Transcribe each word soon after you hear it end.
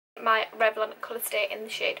my Revlon Colorstay in the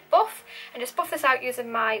shade Buff, and just buff this out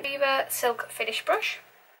using my Viva Silk Finish brush.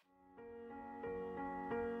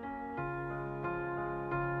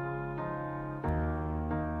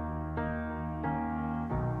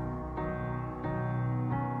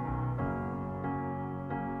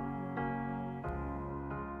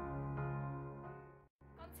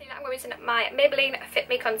 I'm going to use my Maybelline Fit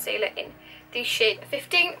Me Concealer in the shade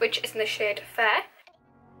 15, which is in the shade Fair.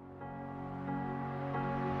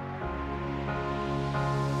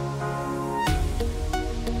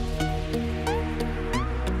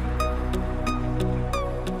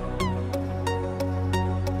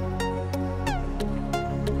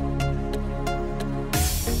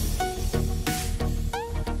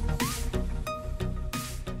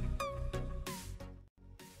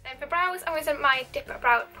 For brows, I'm using my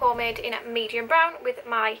Dipbrow pomade in medium brown with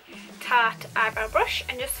my Tarte eyebrow brush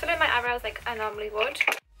and just fill in my eyebrows like I normally would.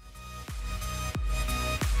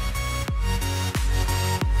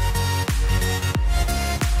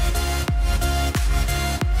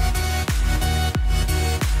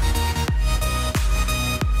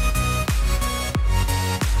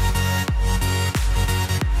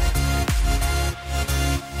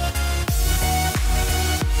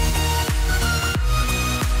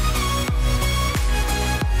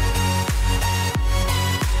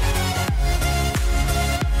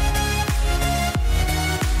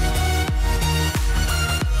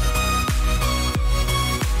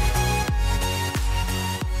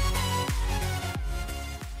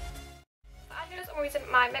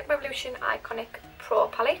 My Make Revolution Iconic Pro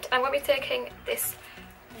palette. I'm going to be taking this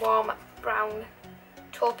warm brown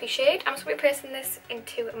taupey shade. I'm just going to be placing this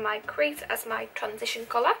into my crease as my transition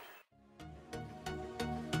colour.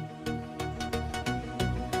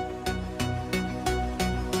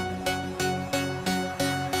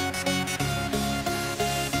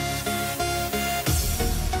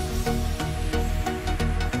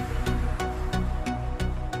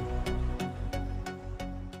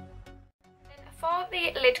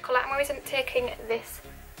 The lid colour, I'm always taking this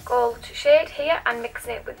gold shade here and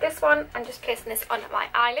mixing it with this one and just placing this on my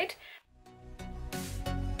eyelid.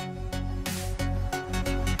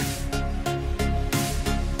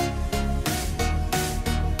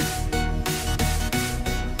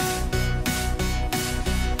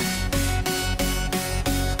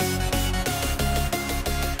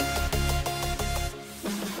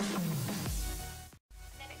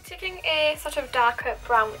 Taking a sort of darker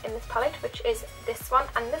brown in this palette, which is this one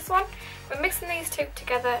and this one. We're mixing these two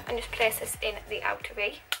together and just place this in the outer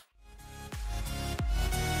V.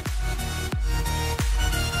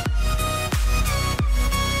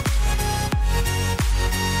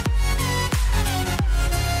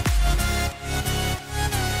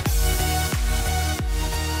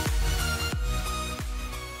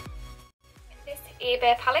 In this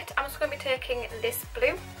eBay palette, I'm just going to be taking this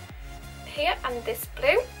blue here and this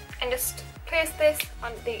blue and just place this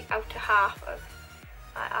on the outer half of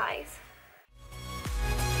my eyes.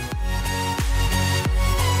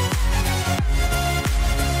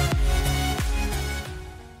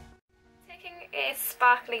 Taking a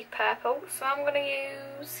sparkly purple, so I'm going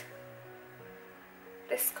to use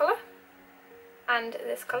this colour and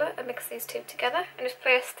this colour and mix these two together and just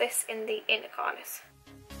place this in the inner corners.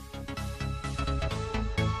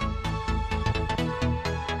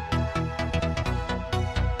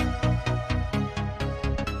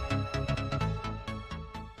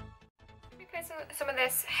 Some of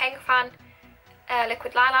this Heng Fan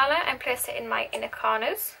liquid eyeliner and place it in my inner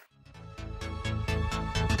corners.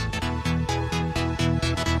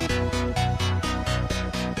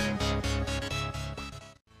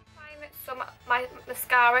 Applying some my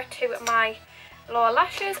mascara to my lower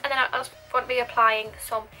lashes, and then I just want to be applying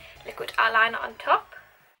some liquid eyeliner on top.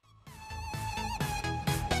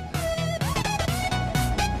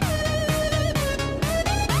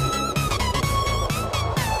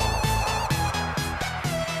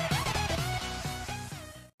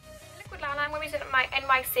 I'm using my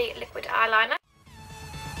NYC Liquid Eyeliner.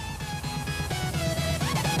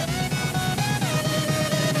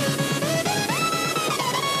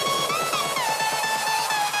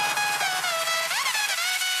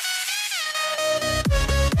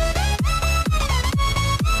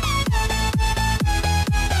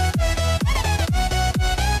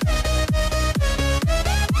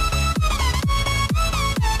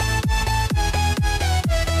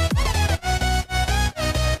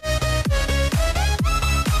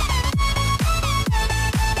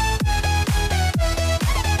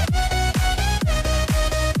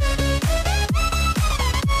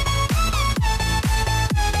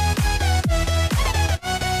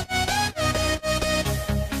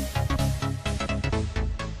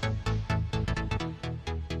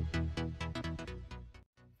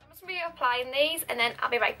 applying these and then I'll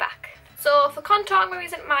be right back. So for contour, I'm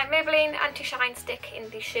using my Maybelline Anti-Shine Stick in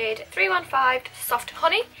the shade 315 Soft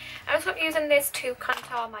Honey. I'm just going to be using this to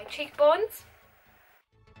contour my cheekbones.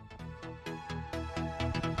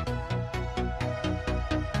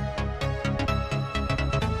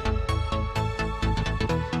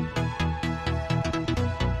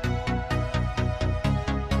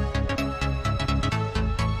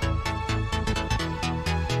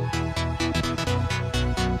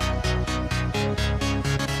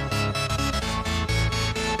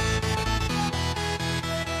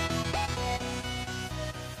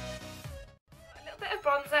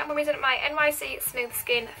 Bronzer, I'm using my NYC Smooth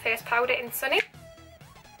Skin Face Powder in Sunny.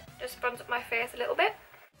 Just bronze up my face a little bit.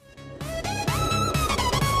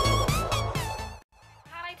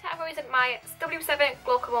 Highlighter, I'm using my W7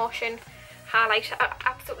 Glowcomotion Highlighter. I'm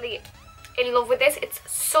absolutely in love with this. It's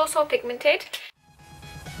so pigmented.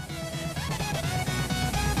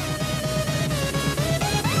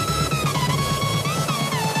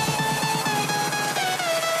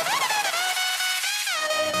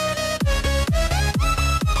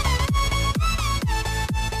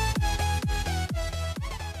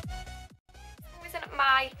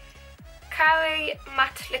 My Kylie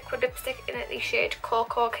matte liquid lipstick in the shade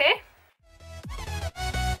Koko. It's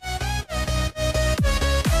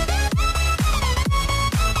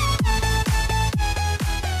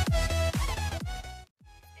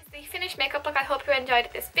the finished makeup look. I hope you enjoyed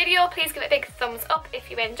this video. Please give it a big thumbs up if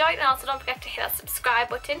you enjoyed, and also don't forget to hit that subscribe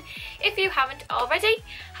button if you haven't already.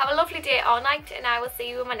 Have a lovely day or night, and I will see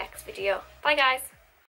you in my next video. Bye guys.